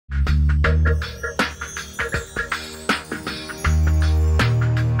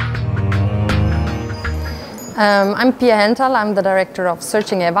I'm Pia Hellenthal, I'm the director of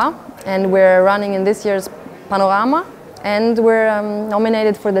Searching Eva, and we're running in this year's Panorama, and we're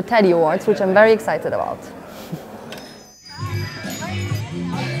nominated for the Teddy Awards, which I'm very excited about.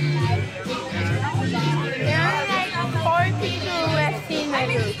 There are like 4 people who have seen my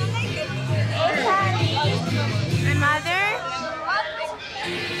book. My mother,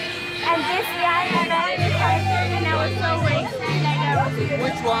 and this guy I met in the park, and I was so wasted. Like I was.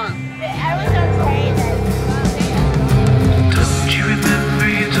 Which one? I was afraid that. Don't you remember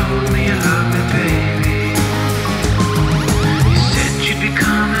you told me you loved me, baby? You said you'd be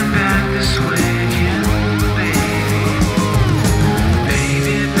coming back this way again, baby.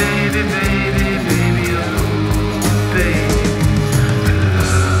 Baby, baby, baby, baby, oh, baby. I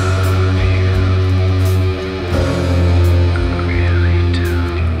love you. I really do.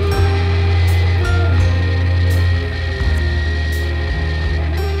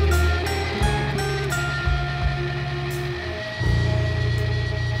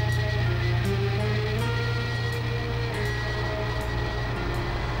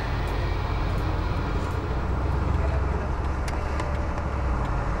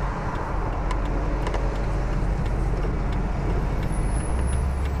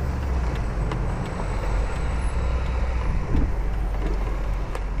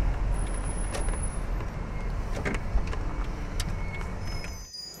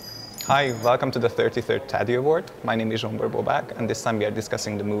 Hi, welcome to the 33rd Teddy Award. My name is Zsombor Bobák, and this time we are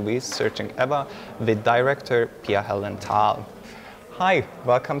discussing the movie Searching Eva with director Pia Hellenthal. Hi,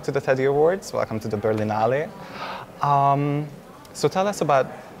 welcome to the Teddy Awards, welcome to the Berlinale. So tell us about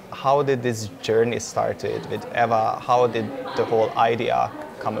how did this journey started with Eva, how did the whole idea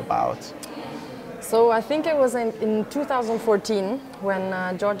come about? So I think it was in 2014 when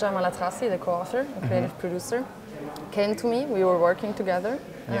Giorgia Malatrassi, the co-author and creative producer, came to me. We were working together.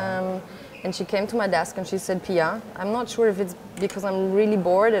 Yeah. And she came to my desk and she said, Pia, I'm not sure if it's because I'm really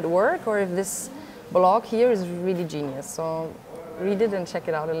bored at work or if this blog here is really genius. So read it and check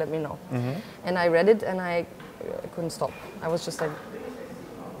it out and let me know. And I read it and I couldn't stop. I was just like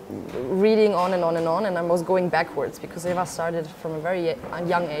reading on and on and on, and I was going backwards because Eva started from a very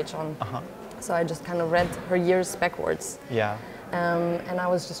young age on. So I just kind of read her years backwards. Yeah. And I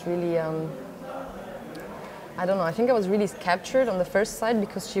was just really I don't know, I think I was really captured on the first side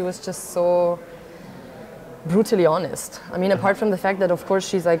because she was just so brutally honest. I mean, apart from the fact that of course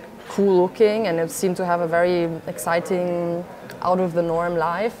she's like cool looking and it seemed to have a very exciting, out of the norm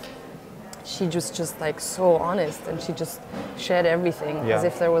life, she just like so honest, and she just shared everything as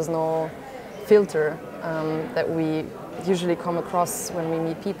if there was no filter that we usually come across when we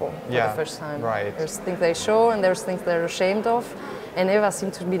meet people for the first time. Right. There's things they show and there's things they're ashamed of. And Eva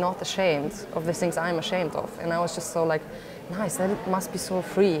seemed to be not ashamed of the things I'm ashamed of. And I was just so like, nice, that must be so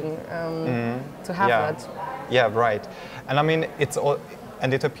freeing to have that. Yeah, right. And I mean, it's all,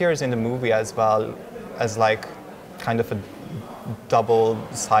 and it appears in the movie as well as like kind of a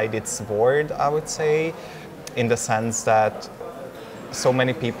double-sided sword, I would say, in the sense that so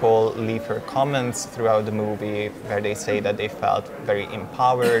many people leave her comments throughout the movie where they say that they felt very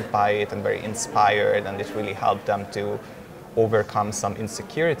empowered by it and very inspired, and it really helped them to overcome some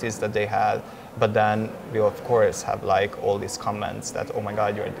insecurities that they had. But then we of course have like all these comments that, oh my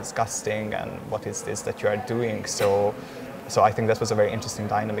god, you're disgusting and what is this that you are doing. So I think that was a very interesting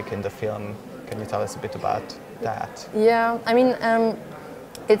dynamic in the film. Can you tell us a bit about that? Yeah, I mean,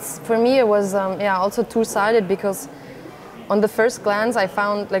 it's, for me it was also two-sided, because on the first glance I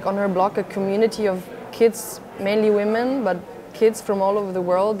found like on her blog a community of kids, mainly women, but kids from all over the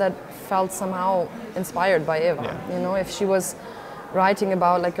world that felt somehow inspired by Eva. You know, if she was writing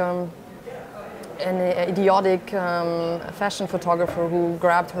about like an idiotic fashion photographer who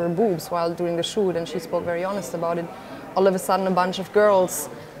grabbed her boobs while doing the shoot and she spoke very honest about it, all of a sudden a bunch of girls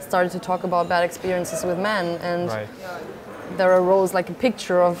started to talk about bad experiences with men, and there arose like a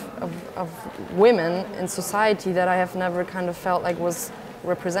picture of women in society that I have never kind of felt like was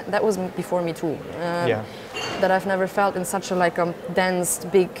that was before Me Too. That I've never felt in such a like a dense,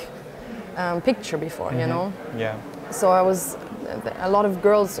 big picture before, you know. So I was a lot of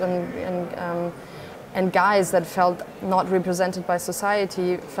girls and guys that felt not represented by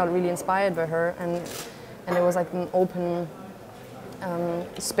society felt really inspired by her, and it was like an open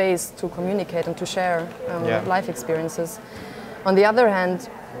space to communicate and to share life experiences. On the other hand,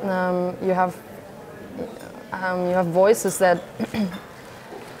 you have voices that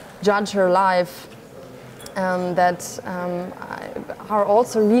judge her life that are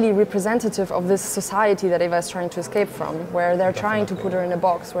also really representative of this society that Eva is trying to escape from, where they're trying to put her in a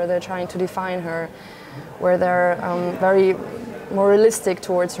box, where they're trying to define her, where they're very moralistic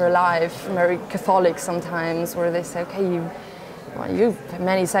towards her life, very Catholic sometimes, where they say, okay, you've had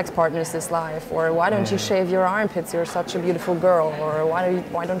many sex partners this life, or why don't you shave your armpits, you're such a beautiful girl, or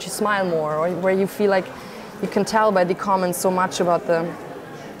why don't you smile more, or where you feel like you can tell by the comments so much about the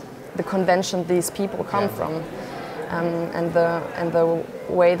convention these people come from, and the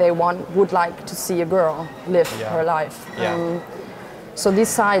way they would like to see a girl live her life. So these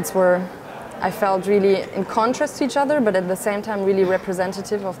sides were, I felt, really in contrast to each other, but at the same time really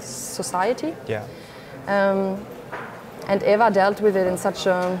representative of society. And Eva dealt with it in such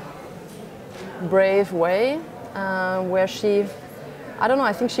a brave way, where she, I don't know,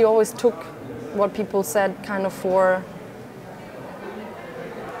 I think she always took what people said kind of for,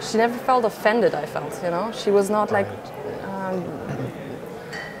 she never felt offended, I felt, you know? She was not like,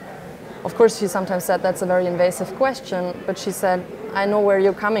 of course she sometimes said that's a very invasive question, but she said, I know where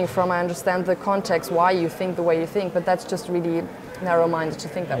you're coming from, I understand the context, why you think the way you think, but that's just really narrow-minded to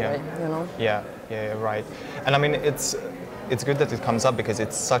think that way, you know? Yeah, right. And I mean, it's good that it comes up because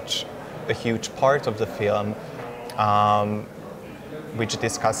it's such a huge part of the film, which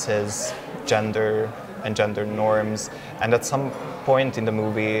discusses gender and gender norms. And at some point in the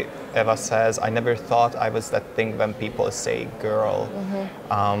movie, Eva says, I never thought I was that thing when people say girl.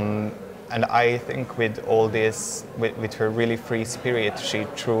 And I think with all this, with her really free spirit, she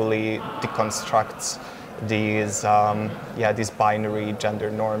truly deconstructs these binary gender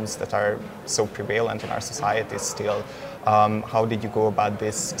norms that are so prevalent in our society still. How did you go about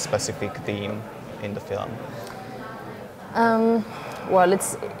this specific theme in the film? Well,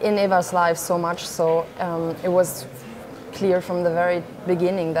 it's in Eva's life so much, so it was clear from the very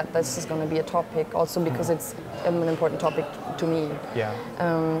beginning that this is going to be a topic, also because it's an important topic to me.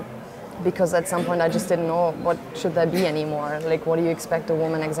 Because at some point I just didn't know what should that be anymore. Like, what do you expect a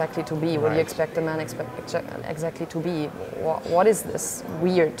woman exactly to be? What do you expect a man exactly to be? What is this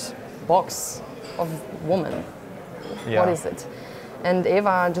weird box of woman? What is it? And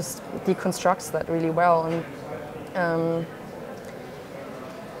Eva just deconstructs that really well. And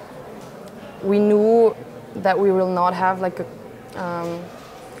we knew that we will not have like a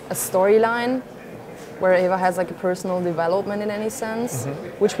storyline where Eva has like a personal development in any sense,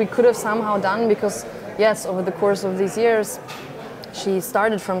 which we could have somehow done because, yes, over the course of these years, she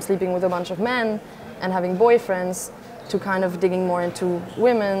started from sleeping with a bunch of men and having boyfriends to kind of digging more into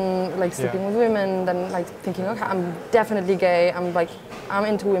women, like sleeping with women, then like thinking, okay, I'm definitely gay, I'm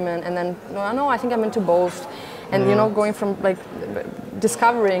into women, and then, no, I think I'm into both. And, you know, going from like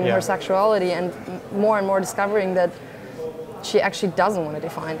discovering her sexuality and more discovering that she actually doesn't want to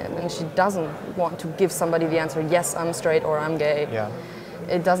define it, and she doesn't want to give somebody the answer, yes, I'm straight or I'm gay.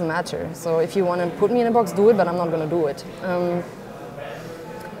 It doesn't matter. So if you want to put me in a box, do it, but I'm not going to do it.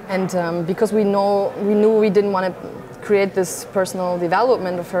 Because we knew we didn't want to create this personal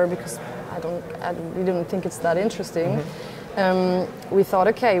development of her because we didn't think it's that interesting. We thought,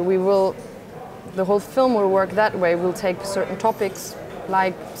 okay, the whole film will work that way. We'll take certain topics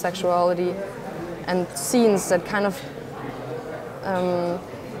like sexuality and scenes that kind of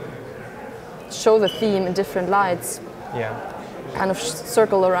show the theme in different lights, kind of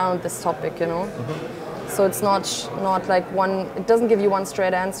circle around this topic, you know. So it's not like one. It doesn't give you one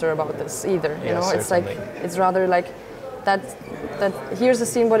straight answer about this either, you know. It's like it's rather like that. Here's a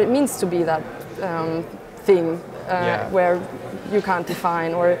scene what it means to be that thing where you can't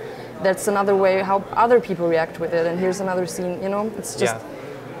define, or that's another way how other people react with it, and here's another scene, you know. It's just.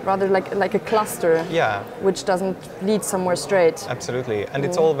 Rather like a cluster, which doesn't lead somewhere straight. Absolutely, and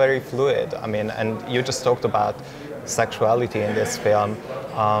it's all very fluid. I mean, and you just talked about sexuality in this film,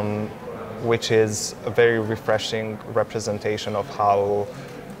 which is a very refreshing representation of how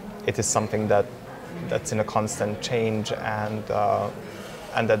it is something that's in a constant change and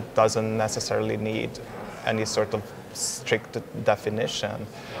that doesn't necessarily need any sort of strict definition.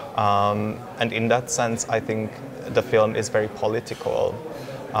 And in that sense, I think the film is very political.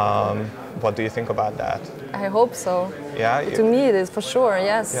 What do you think about that? I hope so. Yeah. To me, it is for sure.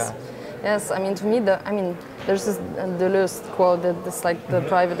 Yes. Yeah. Yes. I mean, to me, there's this Deleuze quote that this like the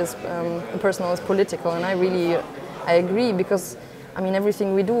private is personal is political, and I agree because, I mean,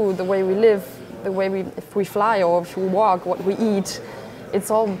 everything we do, the way we live, the way if we fly or if we walk, what we eat, it's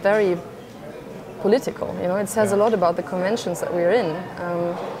all very political. You know, it says a lot about the conventions that we're in,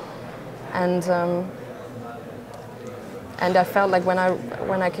 and I felt like when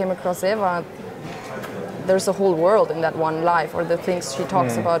I came across Eva, there's a whole world in that one life, or the things she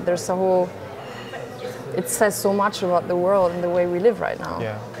talks about. There's a whole it says so much about the world and the way we live right now.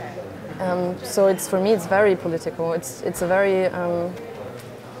 Yeah. So it's, for me, it's very political. It's a very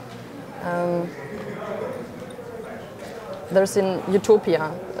there's in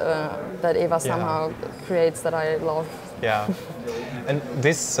Utopia that Eva somehow creates that I love. Yeah, and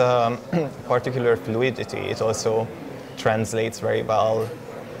this particular fluidity, it also translates very well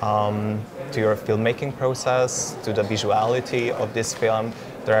to your filmmaking process, to the visuality of this film.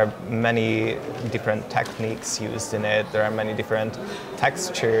 There are many different techniques used in it. There are many different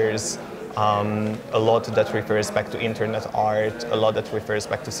textures, a lot that refers back to internet art, a lot that refers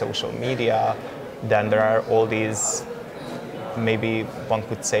back to social media. Then there are all these, maybe one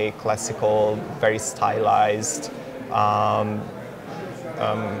could say, classical, very stylized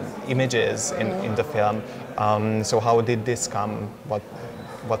images in the film. So how did this come?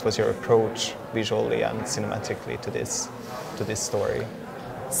 What was your approach visually and cinematically to this story?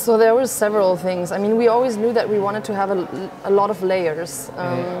 So there were several things. I mean, we always knew that we wanted to have a lot of layers.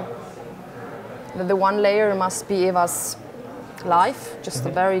 The one layer must be Eva's life, just a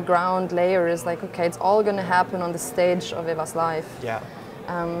very ground layer is like, okay, it's all going to happen on the stage of Eva's life. Yeah.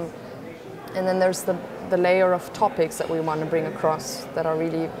 And then there's the layer of topics that we want to bring across that are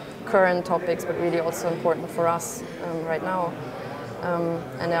really current topics, but really also important for us right now.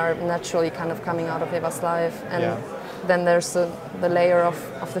 And are naturally kind of coming out of Eva's life. And then there's the layer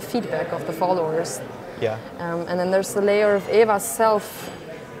of the feedback of the followers. Yeah. And then there's the layer of Eva's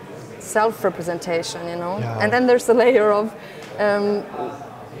self-representation, you know? Yeah. And then there's the layer of,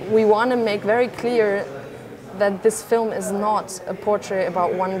 we want to make very clear that this film is not a portrait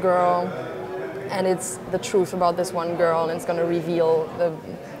about one girl and it's the truth about this one girl and it's going to reveal the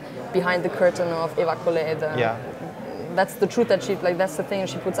behind the curtain of Eva Collet. That's the truth that that's the thing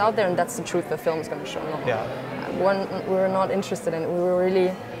she puts out there and that's the truth the film is going to show. No. Yeah. We were not interested in it. We were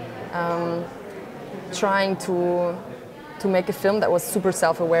really trying to make a film that was super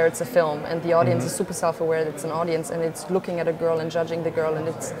self-aware it's a film and the audience is super self-aware that it's an audience and it's looking at a girl and judging the girl and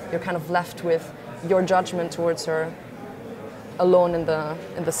you're kind of left with your judgment towards her alone in the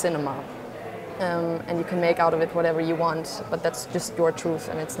cinema. And you can make out of it whatever you want, but that's just your truth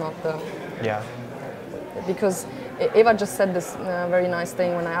and it's not the... Yeah. Because Eva just said this very nice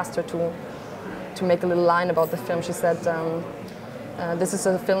thing when I asked her to make a little line about the film. She said, this is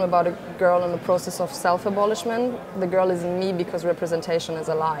a film about a girl in the process of self-abolishment. The girl isn't me because representation is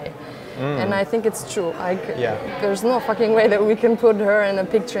a lie. And I think it's true. There's no fucking way that we can put her in a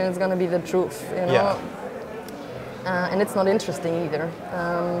picture and it's going to be the truth, you know? And it's not interesting either.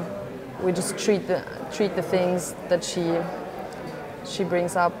 We just treat the things that she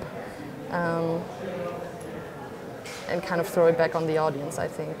brings up and kind of throw it back on the audience, I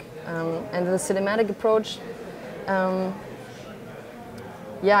think. And the cinematic approach, I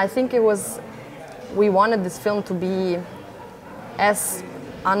think we wanted this film to be as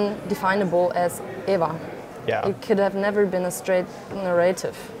undefinable as Eva. Yeah. It could have never been a straight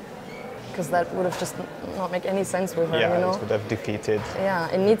narrative, because that would have just not make any sense with her, you know? It would have defeated. Yeah,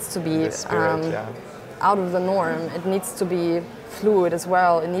 it needs to be the spirit, out of the norm. It needs to be fluid as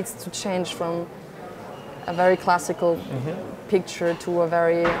well. It needs to change from a very classical picture to a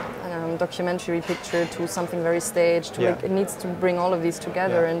very documentary picture to something very staged. It needs to bring all of these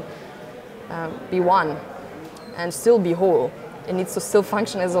together and be one and still be whole. It needs to still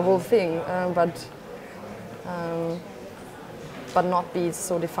function as a whole thing, but not be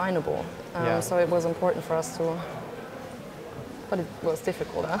so definable. So it was important for us to, but it was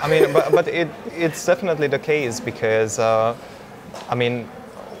difficult. Huh? I mean, but it's definitely the case because, I mean,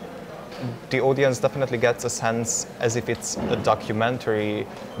 the audience definitely gets a sense as if it's a documentary,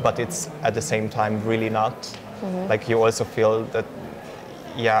 but it's at the same time really not. Like you also feel that,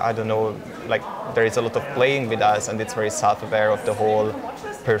 I don't know, like there is a lot of playing with us and it's very self-aware of the whole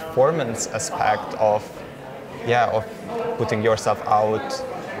performance aspect of putting yourself out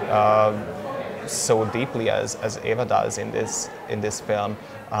so deeply as Eva does in this film.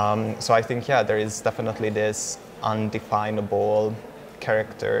 So I think there is definitely this undefinable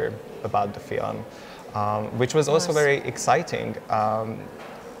character about the film, which was also very exciting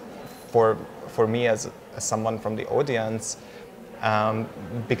for me as someone from the audience,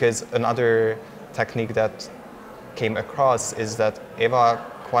 because another technique that came across is that Eva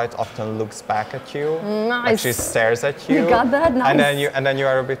quite often looks back at you. Nice. Like she stares at you. You got that? Nice. And then you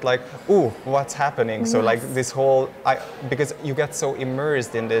are a bit like, ooh, what's happening? So like this whole, because you get so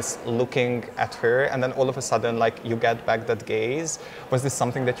immersed in this looking at her, and then all of a sudden like you get back that gaze. Was this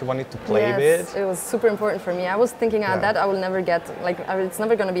something that you wanted to play with? It was super important for me. I was thinking that I will never get, like, it's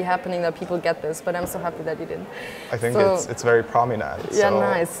never going to be happening that people get this, but I'm so happy that you did. I think it's very prominent. Yeah, so.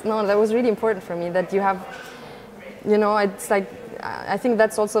 nice. No, that was really important for me, that you have, you know, it's like, I think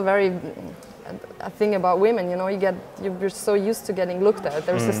that's also very a thing about women, you know, you're so used to getting looked at.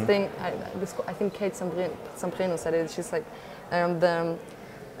 There's this thing, I think Kate Sampreno said it, she's like, the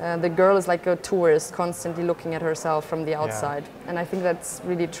girl is like a tourist constantly looking at herself from the outside. Yeah. And I think that's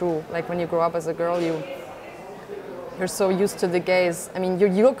really true. Like when you grow up as a girl, you're so used to the gaze. I mean,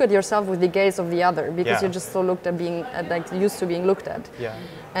 you look at yourself with the gaze of the other because you're just so used to being looked at. Yeah.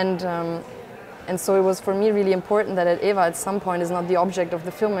 And so it was for me really important that at Eva at some point is not the object of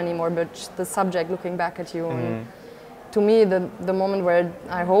the film anymore, but the subject looking back at you. And to me, the moment where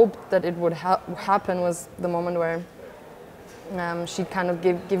I hoped that it would happen was the moment where she kind of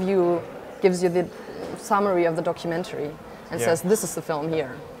gives you the summary of the documentary and says, this is the film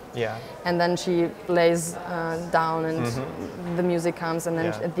here. Yeah. And then she lays down and the music comes, and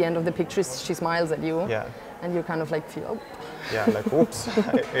then at the end of the picture she smiles at you. Yeah. And you kind of like feel, yeah, like oops.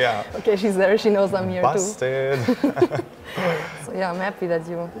 Yeah. Okay, she's there, she knows I'm here Busted. too. So yeah, I'm happy that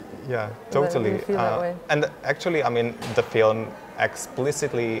you totally feel that way. And actually, I mean, the film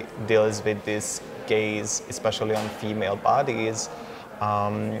explicitly deals with this gaze, especially on female bodies.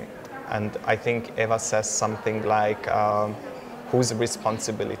 And I think Eva says something like, whose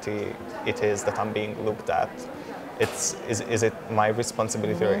responsibility it is that I'm being looked at. Is it my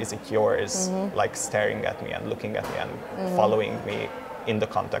responsibility or is it yours, like staring at me and looking at me and following me in the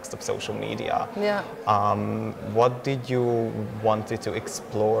context of social media? Yeah. What did you wanted to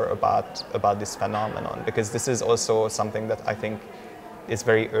explore about this phenomenon? Because this is also something that I think is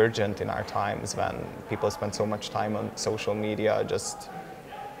very urgent in our times when people spend so much time on social media, just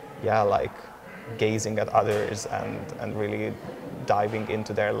like gazing at others and really diving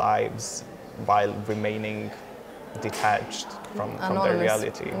into their lives while remaining detached from their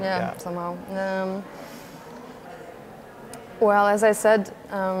reality. Yeah, somehow. Well, as I said,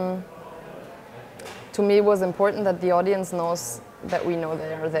 to me it was important that the audience knows that we know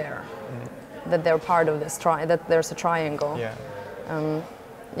they are there, that they're part of this that there's a triangle. Yeah.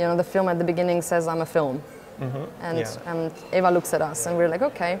 You know, the film at the beginning says I'm a film, and Eva looks at us, and we're like,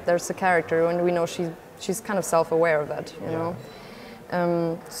 okay, there's a character, and we know she's kind of self-aware of that, you know.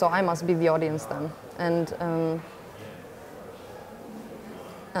 So I must be the audience then, and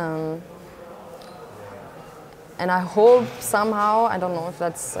I hope somehow, I don't know if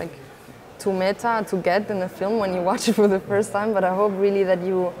that's like too meta to get in a film when you watch it for the first time, but I hope really that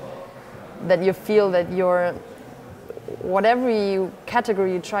you feel that you're, whatever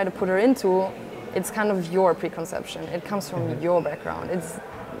category you try to put her into, it's kind of your preconception. It comes from your background.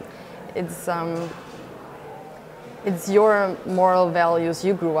 It's your moral values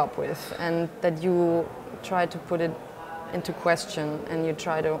you grew up with, and that you try to put it into question, and you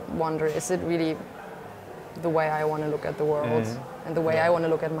try to wonder, is it really the way I want to look at the world and the way I want to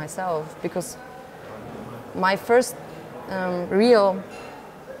look at myself? Because my first real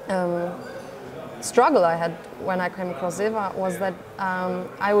struggle I had when I came across Eva was that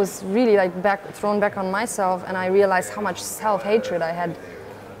I was really like thrown back on myself, and I realized how much self-hatred I had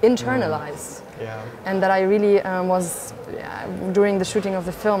internalized. And that I really was, during the shooting of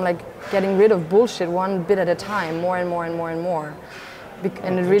the film, like getting rid of bullshit one bit at a time, more and more and more and more.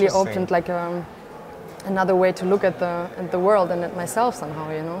 And it really opened like another way to look at the world and at myself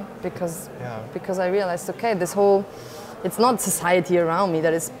somehow, you know, because I realized, okay, this whole, it's not society around me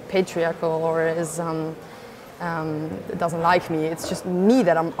that is patriarchal or is doesn't like me. It's just me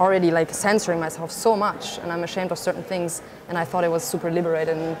that I'm already like censoring myself so much, and I'm ashamed of certain things, and I thought it was super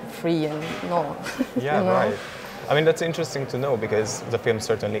liberated and free, and no. Yeah, you know? Right. I mean, that's interesting to know, because the film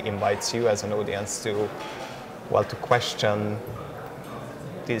certainly invites you as an audience to question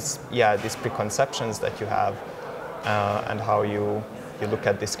these preconceptions that you have, and how you look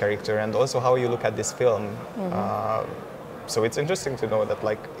at this character, and also how you look at this film. So it's interesting to know that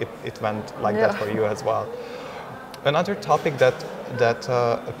like it went like that for you as well. Another topic that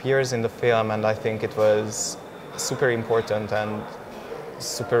appears in the film, and I think it was super important and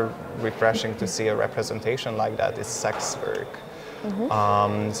super refreshing to see a representation like that, is sex work.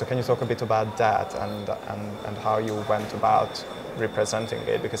 So can you talk a bit about that and how you went about representing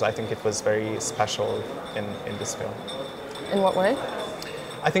it? Because I think it was very special in this film. In what way?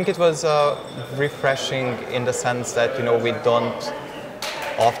 I think it was refreshing in the sense that, you know, we don't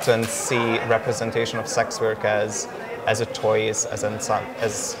often see representation of sex work as a choice, as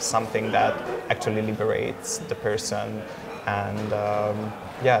something that actually liberates the person, and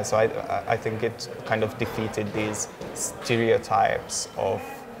yeah, so I think it kind of defeated these stereotypes of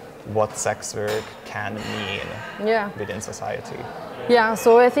what sex work can mean within society. Yeah,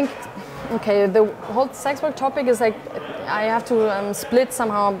 so I think, okay, the whole sex work topic is like, I have to split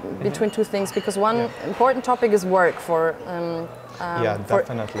somehow between two things, because one important topic is work for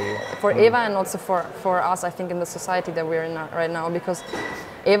definitely. For Eva, and also for us, I think, in the society that we're in right now, because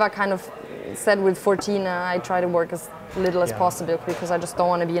Eva kind of said with 14, I try to work as little as possible, because I just don't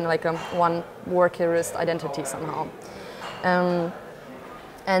want to be in like a one workerist identity somehow.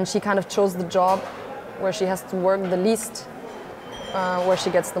 And she kind of chose the job where she has to work the least, where she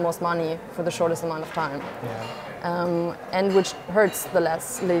gets the most money for the shortest amount of time. And which hurts the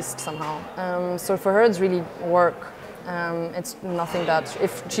least somehow. So for her, it's really work. It's nothing that,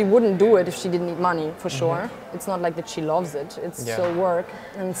 if she wouldn't do it if she didn't need money, for sure. It's not like that she loves it. It's still work,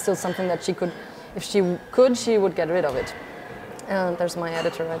 and it's still something that she could, if she could, she would get rid of it. There's my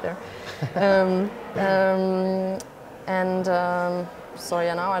editor right there. Sorry,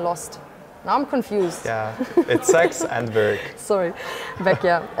 now I lost. Now I'm confused. Yeah, it's sex and work. Sorry, back,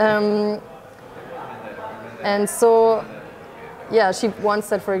 yeah. And so, yeah, she once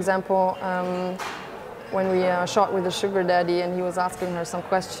said, for example, when we shot with the sugar daddy and he was asking her some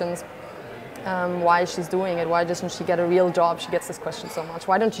questions, why she's doing it, why doesn't she get a real job? She gets this question so much.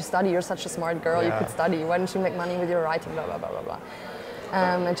 Why don't you study? You're such a smart girl, you could study. Why don't you make money with your writing, blah, blah, blah, blah, blah.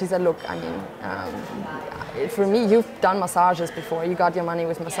 And she said, look, I mean, for me, you've done massages before. You got your money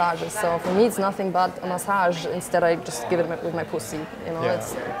with massages. So for me, it's nothing but a massage. Instead, I just give it with my pussy. You know,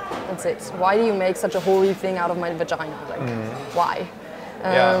 that's it. Why do you make such a holy thing out of my vagina? Like, why?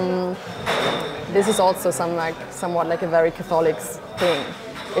 This is also somewhat like a very Catholic thing.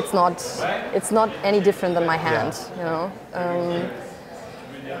 It's not any different than my hand, you know.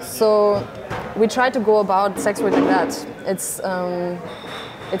 So we try to go about sex work like that.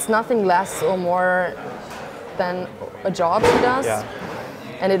 It's nothing less or more than a job she does,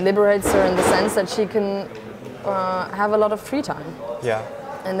 and it liberates her in the sense that she can have a lot of free time,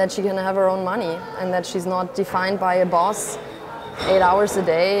 and that she can have her own money, and that she's not defined by a boss 8 hours a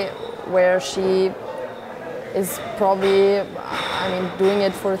day, where she is probably, I mean, doing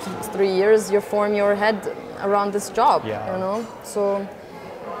it for 3 years. You form your head around this job, you know. So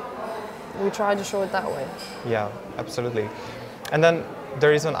we try to show it that way. Yeah, absolutely. And then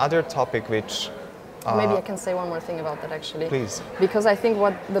there is another topic which... maybe I can say one more thing about that, actually. Please. Because I think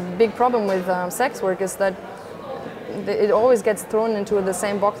what the big problem with sex work is that it always gets thrown into the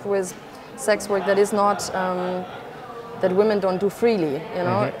same box with sex work that is not, that women don't do freely, you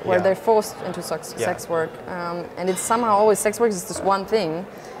know, where they're forced into sex work. And it's somehow always, sex work is just one thing,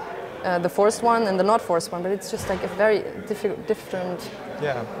 the forced one and the not forced one, but it's just like a very different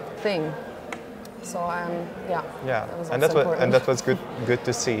thing. So that was good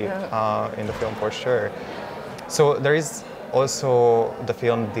to see in the film, for sure. So there is also, the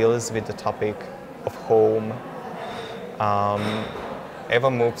film deals with the topic of home. Eva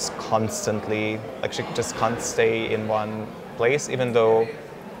moves constantly, like she just can't stay in one place, even though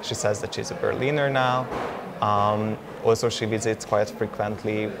she says that she's a Berliner now. Also, she visits quite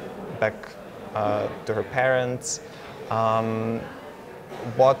frequently back to her parents.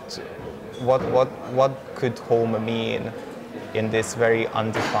 What could home mean in this very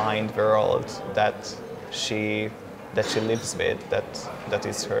undefined world that she lives with, that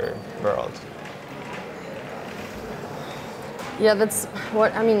is her world? Yeah, that's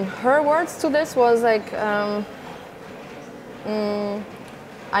what, I mean, her words to this was like, I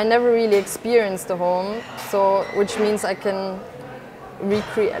never really experienced the home, so, which means I can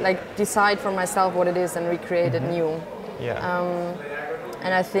recreate, like decide for myself what it is and recreate it new.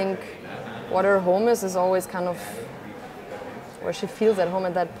 And I think what her home is always kind of where she feels at home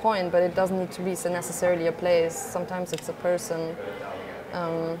at that point, but it doesn't need to be so necessarily a place. Sometimes it's a person,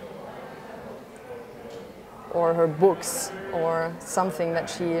 or her books, or something that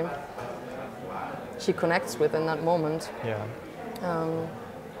she connects with in that moment.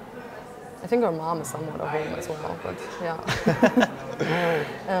 I think her mom is somewhat a home as well, but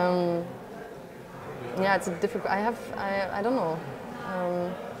yeah, it's a difficult. I don't know.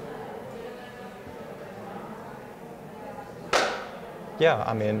 Yeah,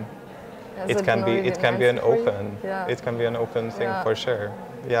 I mean, it can be an open thing for sure.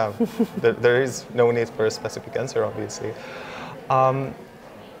 Yeah, there is no need for a specific answer, obviously.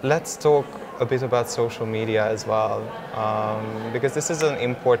 Let's talk a bit about social media as well, because this is an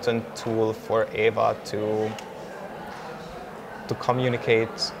important tool for Eva to to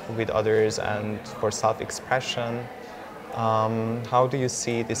communicate with others and for self-expression. How do you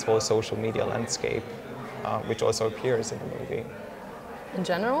see this whole social media landscape, which also appears in the movie? In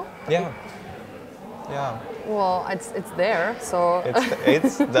general? Yeah. Yeah. Well, it's there, so.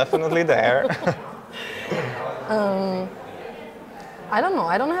 It's definitely there. I don't know.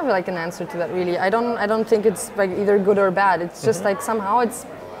 I don't have like an answer to that really. I don't think it's like either good or bad. It's just like somehow it's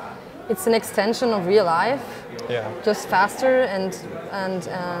an extension of real life. Yeah. Just faster and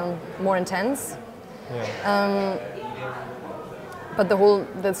more intense. Yeah. But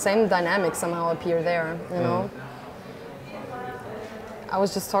the same dynamics somehow appear there, you know. I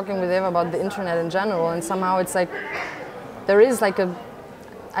was just talking with Eva about the internet in general, and somehow it's like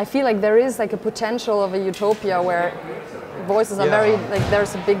I feel like there is like a potential of a utopia where voices are very, like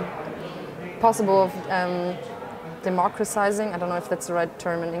there's a big possible of democratizing, I don't know if that's the right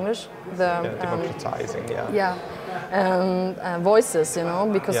term in English. Democratizing, voices, you know,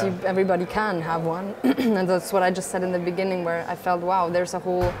 because everybody can have one. And that's what I just said in the beginning, where I felt, wow, there's a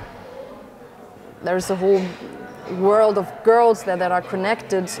whole world of girls that are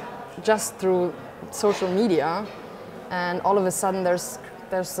connected just through social media, and all of a sudden there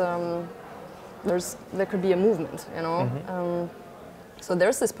could be a movement, you know. So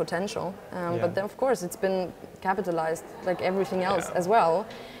there's this potential, but then of course it's been capitalized like everything else as well,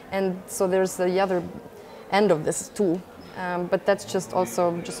 and so there's the other end of this too. But that's just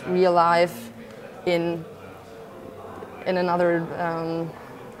also just real life in another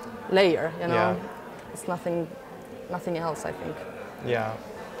layer, you know. Yeah. It's nothing else, I think. Yeah.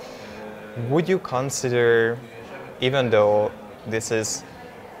 Would you consider, even though this is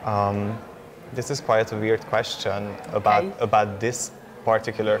quite a weird question about this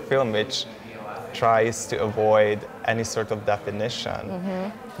particular film, which tries to avoid any sort of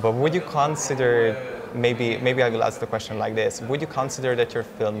definition, but would you consider, maybe I will ask the question like this, would you consider that your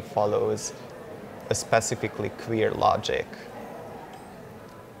film follows a specifically queer logic?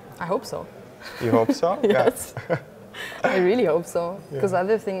 I hope so. You hope so? Yes. I really hope so, because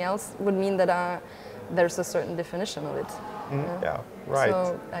everything else would mean that there's a certain definition of it. Yeah, right.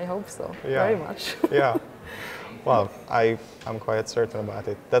 So I hope so, very much. Yeah. Well, I'm quite certain about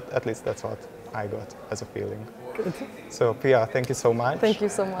it. At least that's what I got as a feeling. Good. So Pia, thank you so much. Thank you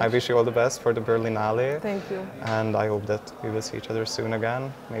so much. I wish you all the best for the Berlinale. Thank you. And I hope that we will see each other soon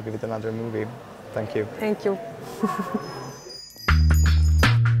again, maybe with another movie. Thank you. Thank you.